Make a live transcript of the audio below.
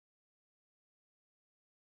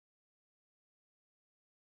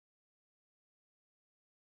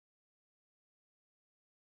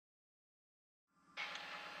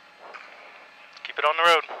it on the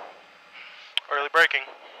road. Early braking.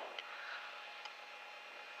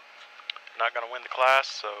 Not gonna win the class,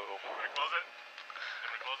 so. Want to close it?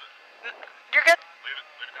 Want to close it? You're good. Leave it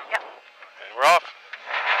down. Yep. And we're off.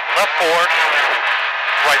 Left 4,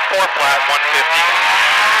 right 4 flat, 150.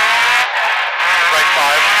 Right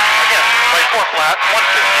 5, again, right 4 flat, 150.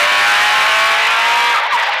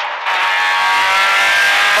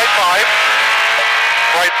 Right 5,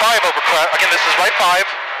 right 5 over crest, again this is right 5.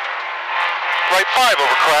 Right 5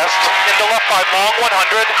 over crest, into left 5 long,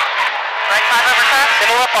 100. Right 5 over crest.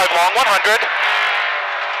 Into left 5 long, 100.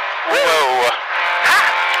 Whoa.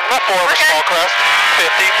 Ah. Left 4 over Okay. small crest,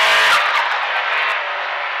 50.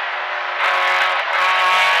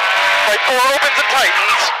 Right 4 opens and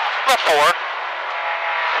tightens, left 4.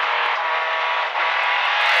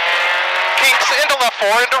 Kinks into left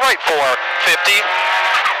 4, into right 4, 50.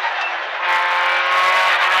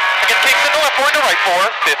 Again, kinks into left 4, into right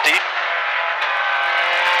 4, 50.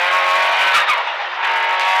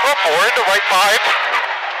 Left 4, into right 5,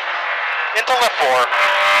 into left 4.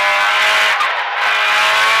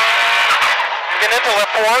 Again, into left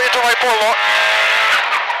 4, into right 4 long.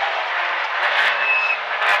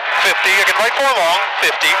 50, again right 4 long,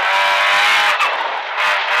 50.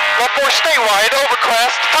 Left 4 stay wide, over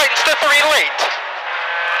crest, tightens to 3 late.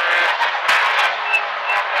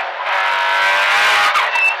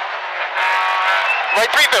 Right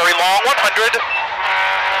 3 very long, 100.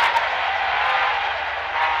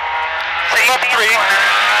 Left 3, 50.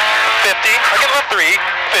 Again left 3, 50.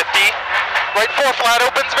 Right 4 flat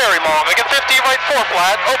opens very long. Again 50, right 4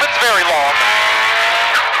 flat opens very long.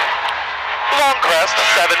 Long crest,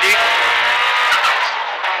 70.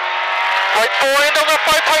 Right 4 into left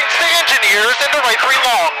 5 tightens to engineers, into right 3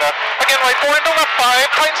 long. Again right 4 into left 5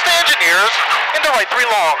 tightens to engineers, into right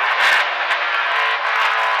 3 long.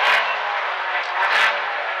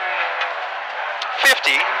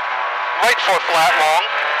 Right 4 flat long.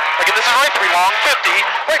 Again, this is right 3 long, 50.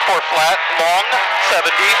 Right 4 flat, long,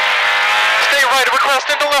 70. Stay right over crest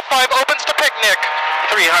into left 5, opens to picnic,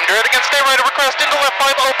 300. Again, stay right over crest into left 5,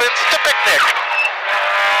 opens to picnic.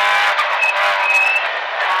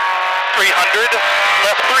 300,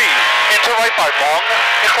 left 3, into right 5 long,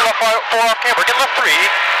 into left 4 off camber. Again, left 3,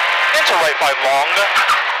 into right 5 long,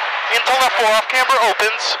 into left 4 off camber,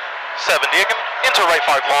 opens, 70. Again, into right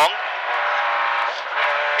 5 long.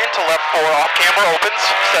 Into left 4 off camber, opens,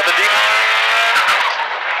 70.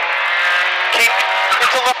 Kink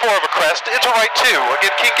into left 4 over crest, into right 2. Again,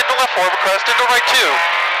 kink into left 4 over crest, into right 2.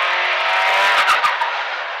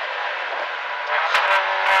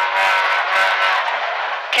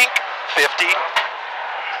 Kink, 50.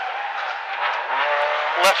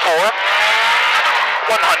 Left 4, 100.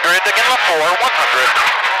 Again, left 4, 100.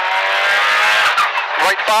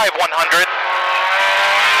 Right 5, 100.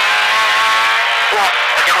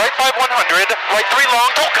 Again, right 5, 100, right 3 long,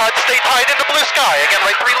 don't cut, stay tight into blue sky. Again,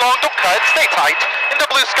 right 3 long, don't cut, stay tight into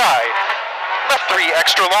blue sky. Left 3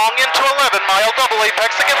 extra long into 11 mile, double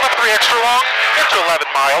apex. Again, left 3 extra long into 11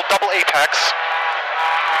 mile, double apex.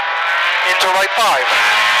 Into right 5.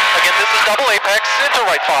 Again, this is double apex, into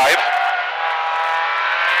right 5.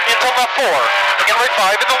 Into left 4. Again, right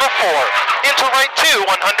 5, into left 4. Into right 2,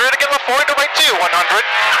 100. Again, left 4, into right 2, 100.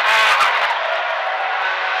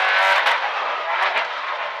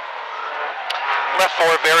 Left 4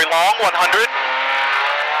 very long, 100.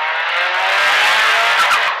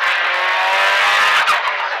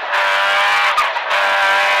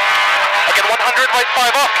 Again, 100, right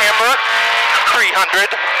 5 off camber,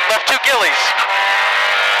 300. Left 2 gillies.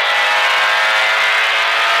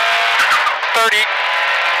 30.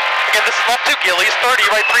 Again, this is left 2 gillies, 30,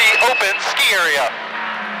 right 3 open, ski area,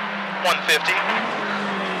 150.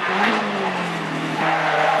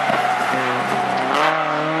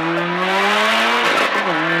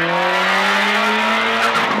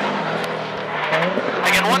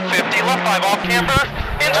 Again, 150, left 5 off camber,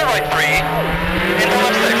 into right 3, into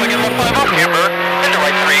left 6, again left 5 off camber, into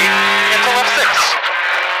right 3, into left 6,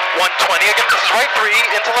 120, again this is right 3,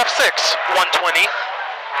 into left 6, 120,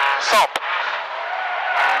 sump.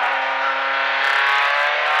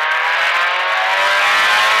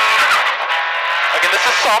 Again this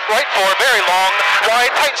is sump, right 4, very long,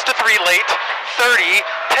 wide, tightens to 3 late, 30,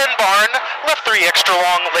 10 barn, left 3 extra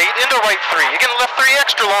long late, into right 3, again left 3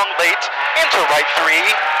 extra long late, into right 3.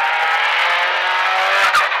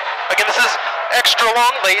 Again, this is extra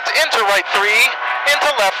long late, into right 3, into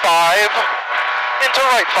left 5, into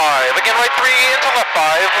right 5. Again, right 3, into left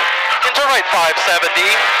 5, into right 5, 70.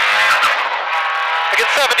 Again,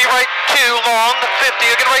 70, right 2, long,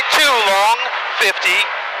 50. Again, right 2, long, 50.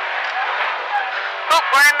 Oh,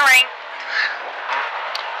 we're in the rain.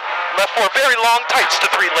 left 4 very long, tightens to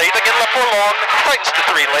 3 late. Again, left 4 long, tightens to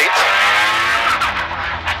 3 late.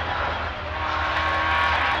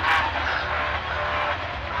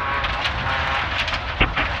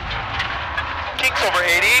 Kinks over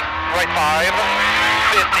 80, right 5,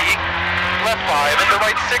 50, left 5, into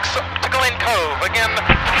right 6 to Glen Cove. Again,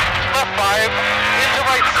 left 5, into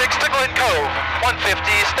right 6 to Glen Cove. 150,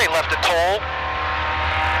 stay left at toll.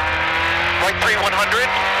 Right 3, 100.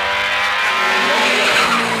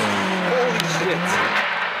 Holy shit.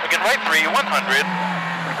 Again, right 3, 100.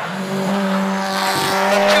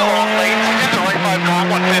 Left 2 long, late, into right 5 long,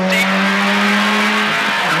 150.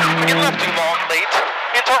 Again, left 2 long, late,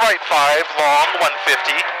 into right 5 long,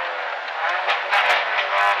 150.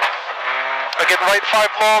 Again, right 5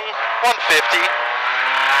 long, 150.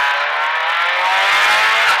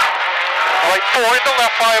 Right 4 into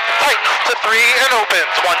left 5, tightens to 3 and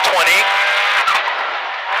opens, 120.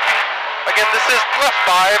 Again, this is left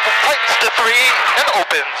 5, tightens to 3 and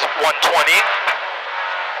opens, 120.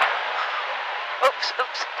 Oops,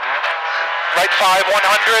 oops. Right 5,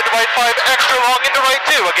 100, right 5 extra long into right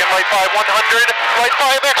 2. Again, right 5, 100, right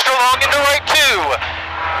 5 extra long into right 2.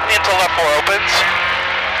 Into left 4 opens.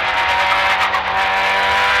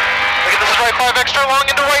 Again, this is right 5 extra long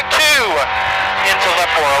into right 2. Into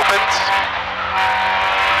left 4 opens.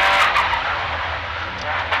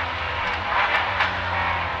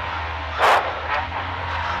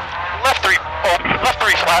 Left 3, left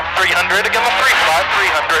 3 flat, 300. Again, left 3 flat,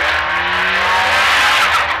 300.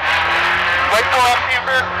 Right 4 off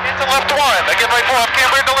camber into left 1. Again, right 4 off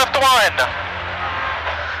camber into left 1.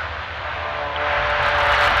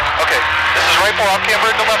 Okay, this is right 4 off camber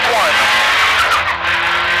into left 1.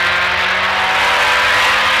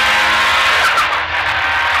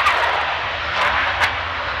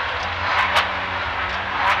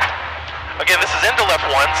 Again, this is into left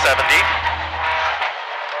 1, 70.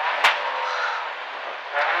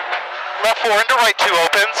 Left 4 into right 2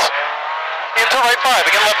 opens. Into right 5.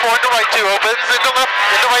 Again, left 4 into right 2 opens.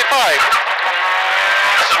 Into right 5.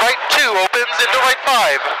 This is right 2 opens into right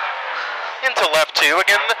 5. Into left 2.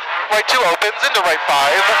 Again, right 2 opens into right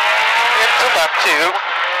 5. Into left 2.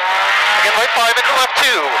 Again, right 5 into left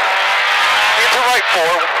 2. Into right 4,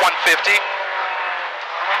 150.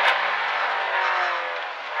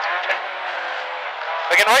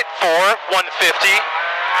 Again, right 4, 150.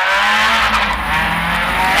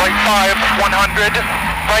 Right 5, 100.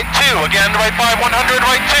 Right 2, again, right 5, 100,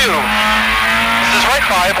 right 2. This is right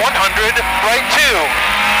 5, 100, right 2.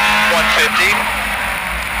 150.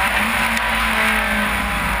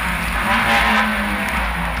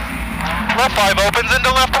 Left 5 opens into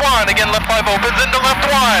left 1. Again, left 5 opens into left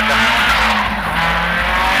 1.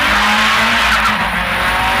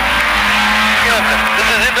 Again, this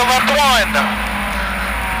is into left 1.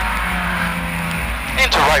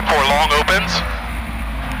 Into right 4 long opens.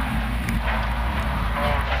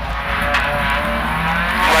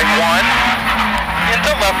 Right 1, into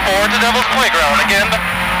left 4 to Devil's Playground. Again,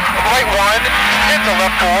 right 1, into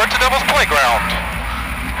left 4 to Devil's Playground.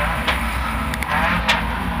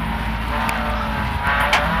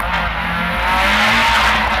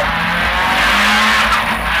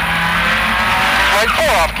 Right 4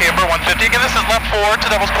 off camber, 150. Again, this is left 4 to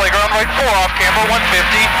Devil's Playground. Right 4 off camber,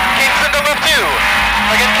 150. Kinks into left 2.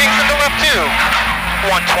 Again, kinks into left 2.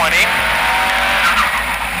 120.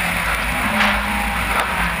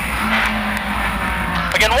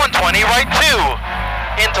 Again, 120, right 2.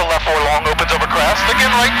 Into left 4 long, opens over crest.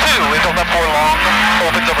 Again, right 2. Into left 4 long,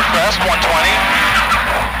 opens over crest, 120.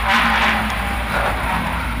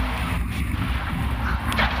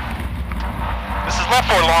 This is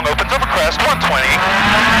left 4 long, opens over crest, 120.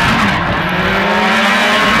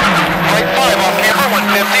 Right 5 off camber,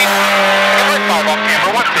 150. Again, right 5 off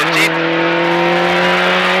camber, 150.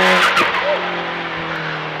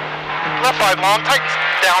 Left 5 long, tightens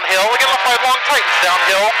downhill. Again, left 5 long, tightens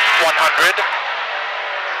downhill, 100.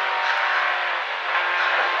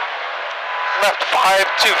 Left 5,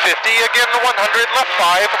 250. Again, 100. Left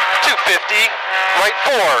 5, 250. Right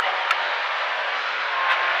 4.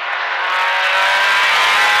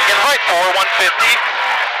 Again, right 4, 150.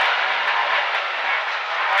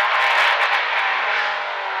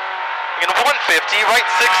 Again, 150. Right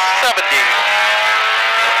 6, 70.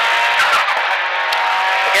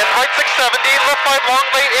 Again, right 670, left 5 long,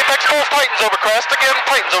 late, apex pulls, tightens over crest. Again,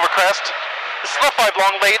 tightens over crest. This is left 5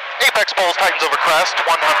 long, late, apex pulls, tightens over crest,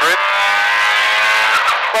 100.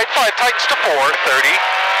 Right 5 tightens to 4, 30.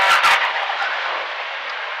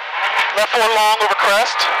 Left 4 long over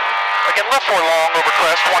crest. Again, left 4 long over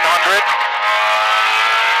crest, 100.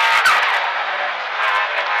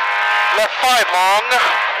 Left 5 long,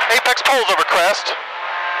 apex pulls over crest.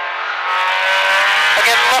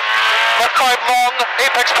 Again, left 5 long,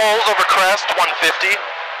 apex poles over crest, 150.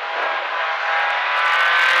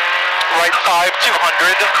 Right 5,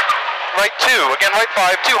 200. Right 2, again right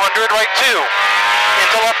 5, 200, right 2.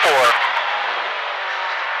 Into left 4.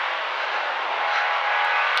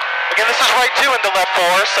 Again, this is right 2 into left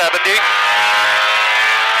 4, 70.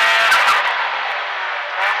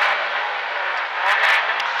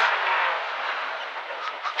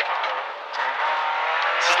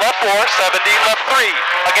 Left 4, 70, left 3.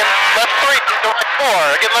 Again, left 3 into right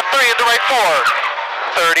 4. Again, left 3 into right 4.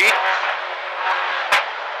 30.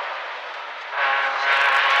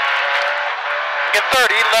 Again, 30,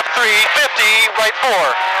 left 3, 50, right 4.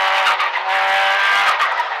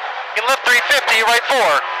 Again, left 3, 50, right 4.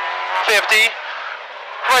 50.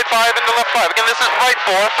 Right 5 into left 5. Again, this is right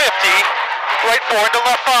 4, 50. Right 4 into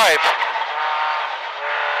left 5.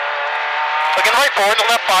 Again, right 4 into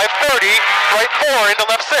left 5, 30. Right 4 into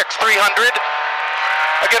left 6, 300.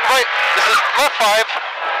 Again, right, this is left 5.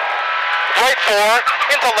 Right 4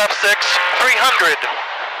 into left 6, 300.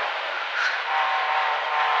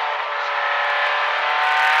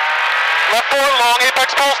 Left 4 long,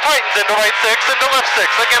 apex poles tightens into right 6, into left 6.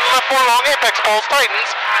 Again, left 4 long, apex poles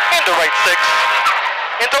tightens into right 6.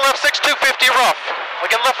 Into left 6, 250 rough.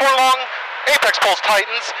 Again, left 4 long, apex poles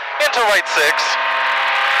tightens into right 6.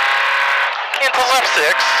 Into left 6,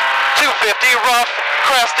 250, rough,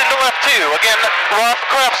 crest into left 2. Again, rough,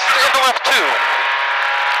 crest into left 2.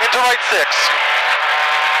 Into right 6.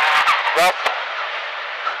 Rough.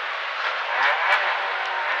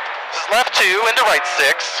 This is left 2, into right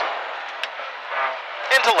 6.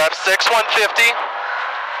 Into left 6, 150.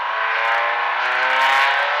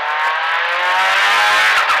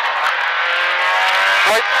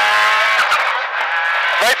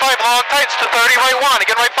 Right 5 long, tightens to 30, right 1.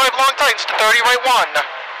 Again, right 5 long, tightens to 30, right 1.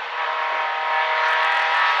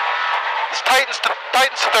 This tightens to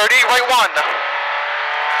 30, right 1.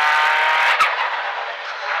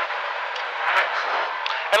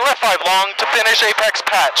 And left 5 long to finish apex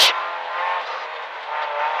patch.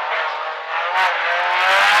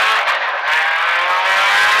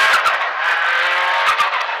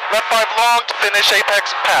 Left 5 long to finish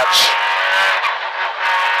apex patch.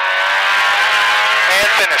 And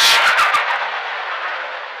finish.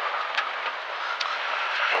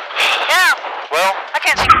 Yeah. Well, I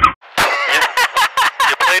can't see.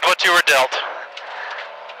 you played what you were dealt.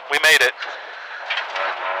 We made it.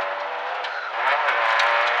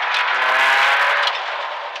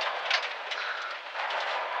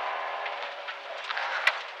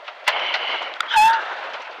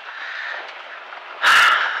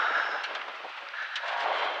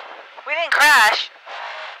 We didn't crash.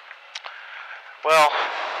 Well,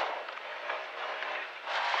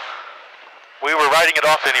 we were riding it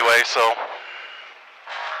off anyway, so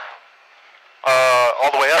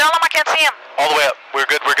all the way up. Tell him I can't see him. All the way up. We're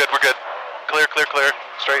good, we're good, we're good. Clear, clear, clear.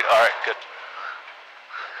 Straight. All right, good.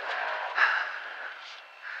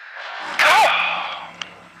 Cool.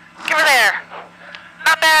 Give her there.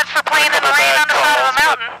 Not bad for playing in the rain on the side of a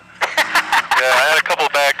mountain. Yeah, I had a couple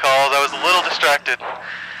bad calls. I was a little distracted.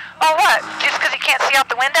 Oh, what? Just because you can't see out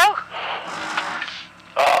the window?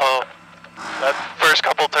 Oh, that first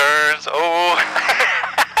couple turns. Oh.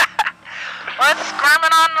 What's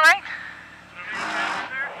squirming on the rain?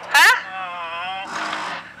 Huh?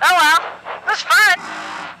 Oh well, it was fun.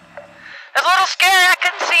 It was a little scary. I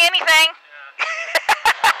couldn't see anything.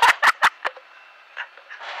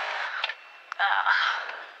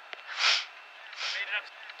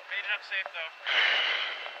 Made it up safe though.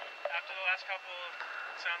 After the last couple,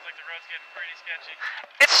 it sounds like the road's getting pretty sketchy.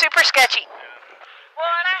 It's super sketchy. Yeah.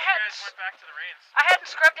 Well, and You guys went back to the reins. I hadn't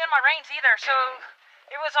scrubbed in my reins either, so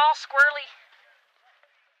it was all squirrely.